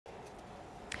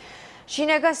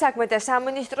შინაგან საქმეთა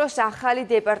სამინისტროს ახალი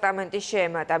დეპარტამენტის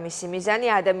შეემატა. მისი მიზანი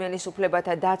ადამიანის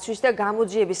უფლებათა დაცვის და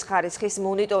გამოძიების ხარისხის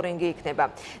მონიტორინგი იქნება.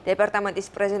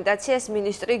 დეპარტამენტის პრეზენტაციას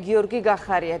მინისტრი გიორგი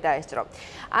გახარია დაესწრო.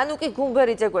 ანუკი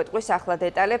გუმბერიძე გვეტყვის ახლა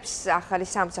დეტალებს ახალი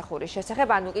სამსახურის შესახებ.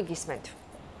 ანუკი, გისმენთ.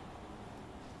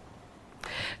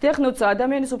 Ტექნოცა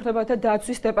ადამიანის უფლებათა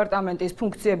დაცვის დეპარტამენტის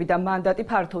ფუნქციები და მანდატი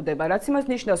ფართოვდება, რაც იმას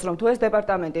ნიშნავს, რომ თუ ეს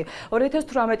დეპარტამენტი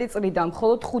 2018 წლიდან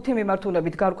მხოლოდ 5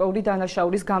 მიმართულებით გარკვეული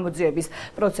დანაშაულის გამოძიების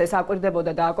პროცესს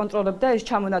აკვირდებოდა და აკონტროლებდა, ეს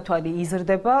ჩამონათვალი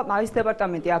იზრდება. ეს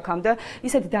დეპარტამენტი აქამდე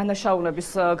ისეთი დანაშაულების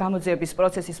გამოძიების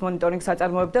პროცესის მონიტორინგს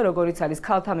აწარმოებდა, როგორიც არის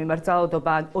ქალთა მიმართ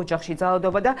ძალადობა, ოჯახში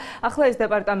ძალადობა და ახლა ეს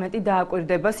დეპარტამენტი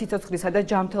დააკვირდება სიცოცხლისა და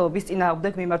ჯანმრთელობის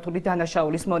წინააღმდეგ მიმართული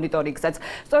დანაშაულის მონიტორინგსაც.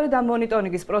 სწორედ ამ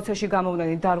მონიტორინგის პროცესში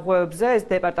გამოვლენილ დარღვევებზე ეს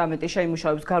დეპარტამენტი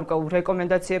შეიმუშავებს გარკვეულ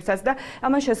რეკომენდაციებსაც და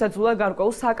ამან შესაძლოა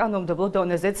გარკვეულ საკანონმდებლო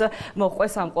დონეზეც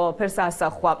მოყვეს ამ ყველაფერს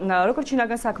ასახვა. როგორც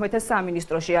შინაგან საქმეთა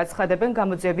სამინისტროში აცხადებენ,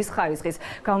 გამოძიების ხარისხის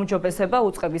გაუმჯობესება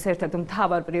უწყების ერთ-ერთ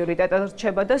მთავარ პრიორიტეტად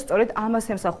რჩება და სწორედ ამას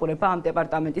ემსახურება ამ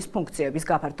დეპარტამენტის ფუნქციების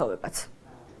გაფართოვებაც.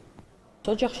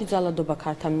 ოჯახში ძალადობა,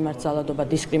 ქალთა მიმართ ძალადობა,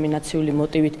 დისკრიმინაციული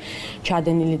მოტივით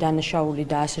ჩადენილი დანაშაული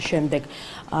და ასე შემდეგ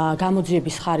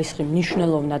გამოძიების ხარისხი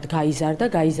მნიშვნელოვნად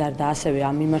გაიზარდა ასევე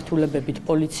ამ მიმართულებებით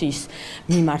პოლიციის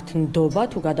მიმართ ნდობა.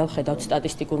 თუ გადავხედავთ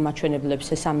სტატისტიკურ მაჩვენებლებს,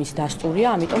 ეს ამის დასტურია,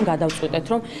 ამიტომ გადავწყვიტეთ,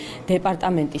 რომ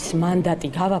დეპარტამენტის მანდატი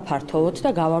გავაფართოვოთ და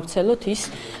გავავრცელოთ ის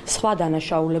სხვა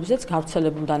დანაშაულებზეც,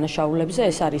 გავრცელებულ დანაშაულებზე.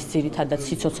 ეს არის ძირითადად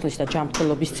სიცოცხლის და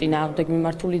ჯანმრთელობის წინააღმდეგ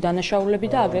მიმართული დანაშაულები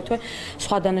და აგრეთვე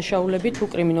სხვა დანაშაულები თუ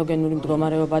კრიმინოგენური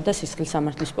მდგომარეობა და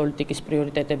სისხლისამართლის პოლიტიკის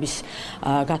პრიორიტეტების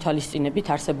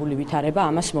გათვალისწინებით არსებული ვითარება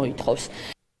ამას მოითხოვს.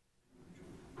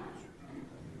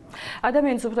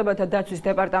 ადამიანის უფლებათა დაცვის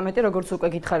დეპარტამენტი, როგორც უკვე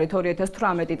გითხარით,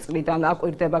 2018 წლიდან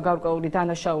აკვირდება გარკვეული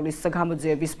დანაშაულის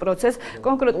გამოძიების პროცესს.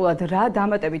 კონკრეტულად რა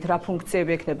დამატებით რა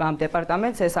ფუნქციები ექნება ამ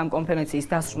დეპარტამენტს, ეს ამ კონფერენციის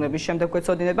დასრულების შემდეგ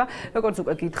გვეცოდინება. როგორც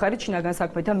უკვე გითხარით, შინაგან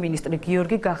საქმეთა მინისტრი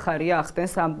გიორგი გახარია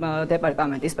ახდენს ამ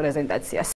დეპარტამენტის პრეზენტაციას.